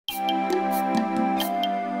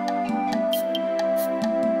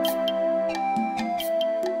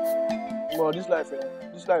No, this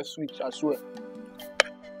life is sweet, I swear.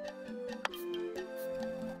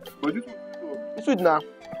 But this It's sweet now.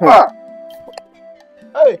 ah.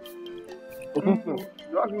 Hey.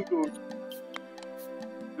 You ask me to.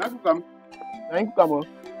 Now come. Thank you, come on.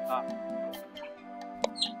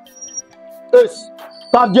 Hey,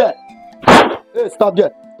 stop there. Hey, stop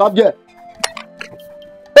there. Stop there.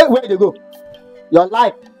 Hey, where you go? Your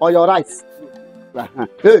life or your rights?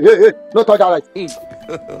 Hey. No touch that rights.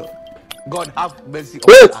 God have mercy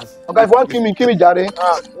Wait. on us. Okay, if you want kill me, Jare.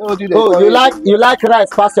 Oh, you like rice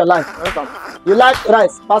past your life. You like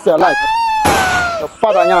rice past your life. Your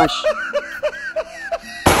father Nyash.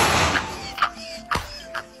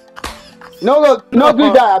 No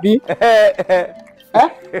good die, Abi. Eh?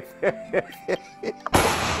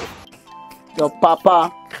 Your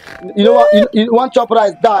papa. You know what? You want chop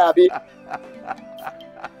rice die, Abi.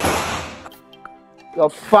 Your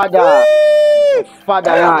father. Your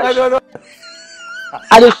father Nyash.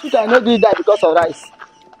 I dey shoot, I no gree die because of rice.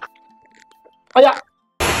 Oh yeah.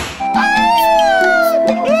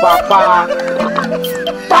 Papa.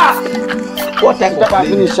 Pa. What type of play?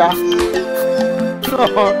 Finish,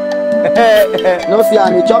 no see,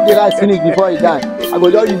 I chop the rice finish before he die. I go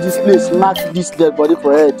just use this place, mark this dead body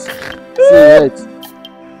for head. See head.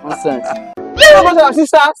 Nonsense. Hello, brothers and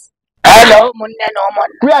sisters. Hello,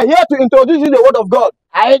 We are here to introduce you the word of God.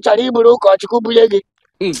 I actually broke or chukubulegi.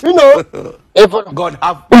 You know, If God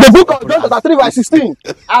have in the mercy book of upon John us. chapter 3 verse 16.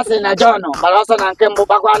 I say na John, but also na Kembo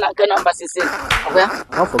Bagwa na number 16. Okay?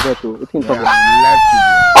 Don't forget to eat talk.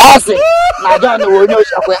 I say na John will know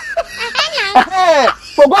Shakwe.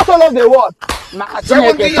 For God so loved the world, Na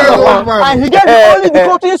 70 years Chineke. old man. and he gave the only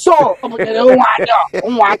begotten son.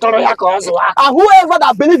 Nwa atọrọ ya ka ọ zụwa. And whoever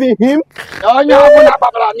that believe in him Onye ọbụla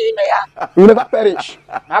gbabara n'ime ya, will never perish.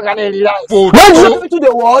 ọ ga na-eri rice. When Jesus came into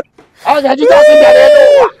the world, Ọ ga Jizọs bịara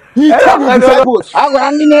n'ụwa. he told his disciples, Ọ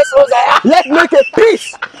gwara ndị na-eso ụzọ ya. let's make a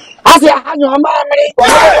peace. A sị ha nyụọ mamịrị.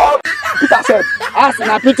 Peter said, A sị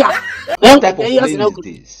na Pita. What type of Ihe ọ play sị na is okwu.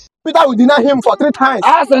 this? Peter will deny him for 3 times.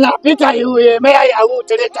 A sị na Pita iwu ya eme ya yahoo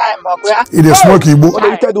 3 times. Ọkụ ya. It is smoke Igbo. What the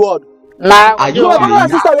wicked word. Na Are you So, brothers and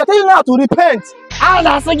okay? sisters, we are telling you how to repent a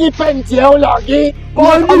na-asị gị pentie ụlọ gị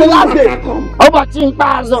on the last day. ụbọchị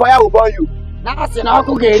ikpeazụ Fire will burn you. na asị na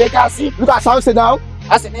ọkụ ga-erekasị. Look at Samson now.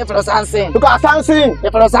 A sị na ịfụrụ Samson. Look at Samson.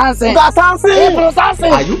 Ịfụrụ Samson. Look at Samson. Ịfụrụ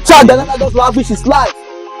Samson. Are you Child, the Lord just lavish his life.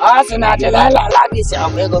 A sị na Delilah labisi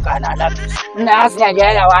ọgwụ ego ka na labisi. Nna a sị na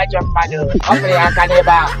Delilah wa ajọ mmadụ. Ọ fere ya aka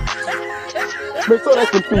n'ebe ahụ. May so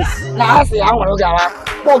rest in peace. Na a sị ya nwụrụ gawa.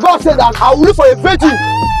 But God said that I will look for a virgin.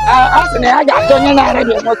 A sị na ya ga-achọ onye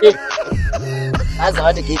na-arịa nwoke. A sị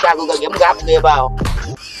ọ dị ka ike agụgụ gị m ga-apụ n'ebe ahụ.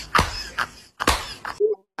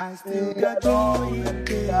 I still got joy in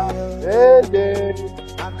chaos.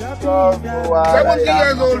 70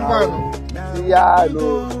 years old man.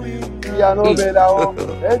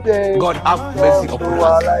 God have mercy upon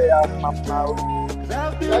us.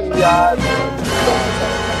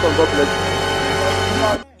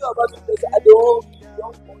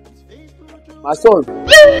 My son,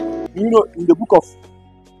 you know, in the book of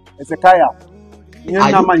Ezekiel, he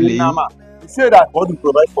said that God will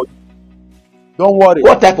provide for you. Don't worry.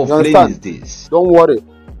 What type of You play understand? is this? Don't worry.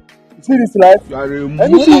 You see this life? You are a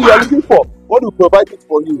Anything you are looking for, God will provide it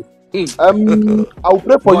for you. I will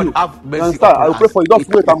pray for God you. have You mercy understand? I will upon pray us. for you. Just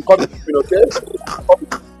wait, I'm coming. Okay?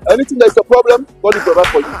 Anything that is a problem, God will provide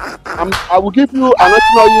for you. I will give you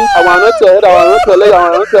anointing oil. I will anoint your head. I will anoint your leg. I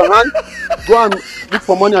will anoint your hand. Go and look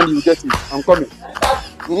for money and you will get it. I'm coming.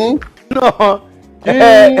 No.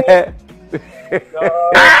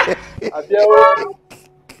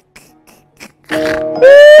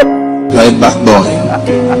 You're a bad boy.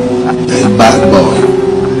 You're a bad boy.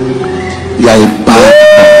 You're a bad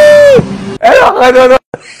boy.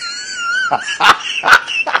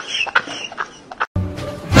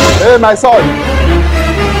 Hey, my son.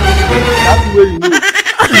 That's the way you know.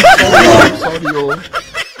 sorry, oh.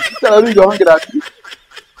 Tell me you're hungry.